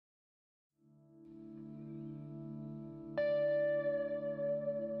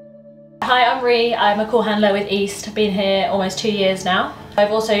Hi, I'm Ree. I'm a call handler with East. I've been here almost 2 years now.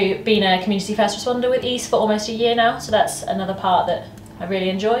 I've also been a community first responder with East for almost a year now, so that's another part that I really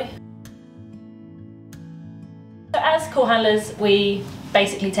enjoy. So as call handlers, we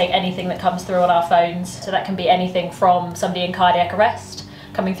basically take anything that comes through on our phones. So that can be anything from somebody in cardiac arrest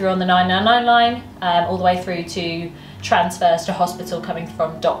coming through on the 999 line, all the way through to transfers to hospital coming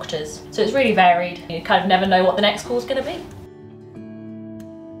from doctors. So it's really varied. You kind of never know what the next call is going to be.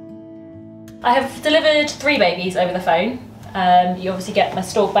 I have delivered 3 babies over the phone. You obviously get my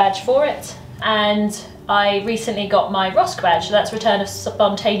stalk badge for it, and I recently got my ROSC badge, so that's return of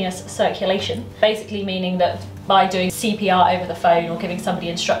spontaneous circulation, basically meaning that by doing CPR over the phone or giving somebody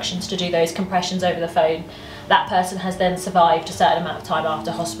instructions to do those compressions over the phone, that person has then survived a certain amount of time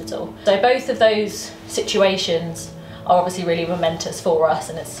after hospital. So both of those situations are obviously really momentous for us,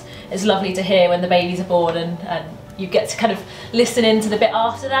 and it's lovely to hear when the babies are born and you get to kind of listen into the bit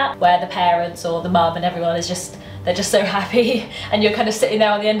after that, where the parents or the mum and everyone is they're just so happy, and you're kind of sitting there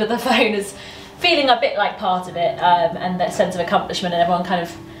on the end of the phone as feeling a bit like part of it, and that sense of accomplishment, and everyone kind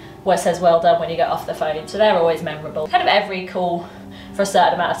of says well done when you get off the phone. So they're always memorable. Kind of every call for a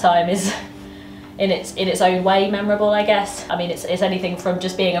certain amount of time is in its own way memorable, I guess. I mean, it's anything from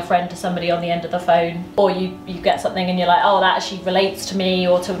just being a friend to somebody on the end of the phone, or you get something and you're like, oh, that actually relates to me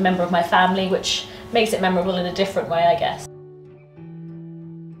or to a member of my family, which makes it memorable in a different way, I guess.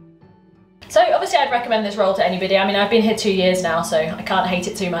 So obviously I'd recommend this role to anybody. I mean, I've been here 2 years now, so I can't hate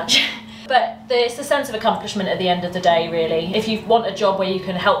it too much. But it's the sense of accomplishment at the end of the day, really. If you want a job where you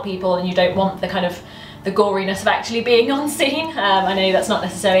can help people and you don't want the kind of the goriness of actually being on scene, I know that's not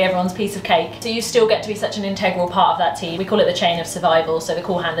necessarily everyone's piece of cake. So you still get to be such an integral part of that team. We call it the chain of survival, so the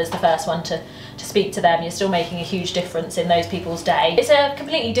call handler's the first one to speak to them. You're still making a huge difference in those people's day. It's a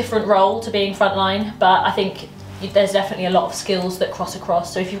completely different role to being frontline, but I think there's definitely a lot of skills that cross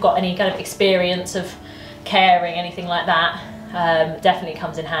across. So if you've got any kind of experience of caring, anything like that, definitely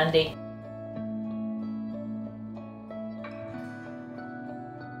comes in handy.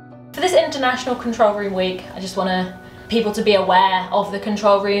 For this International Control Room Week, I just want people to be aware of the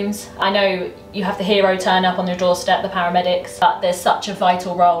control rooms. I know you have the hero turn up on your doorstep, the paramedics, but there's such a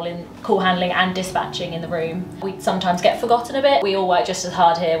vital role in call handling and dispatching in the room. We sometimes get forgotten a bit. We all work just as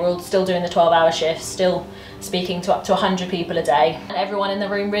hard here. We're all still doing the 12-hour shifts, still speaking to up to 100 people a day. And everyone in the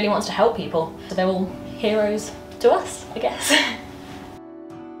room really wants to help people. So they're all heroes to us, I guess.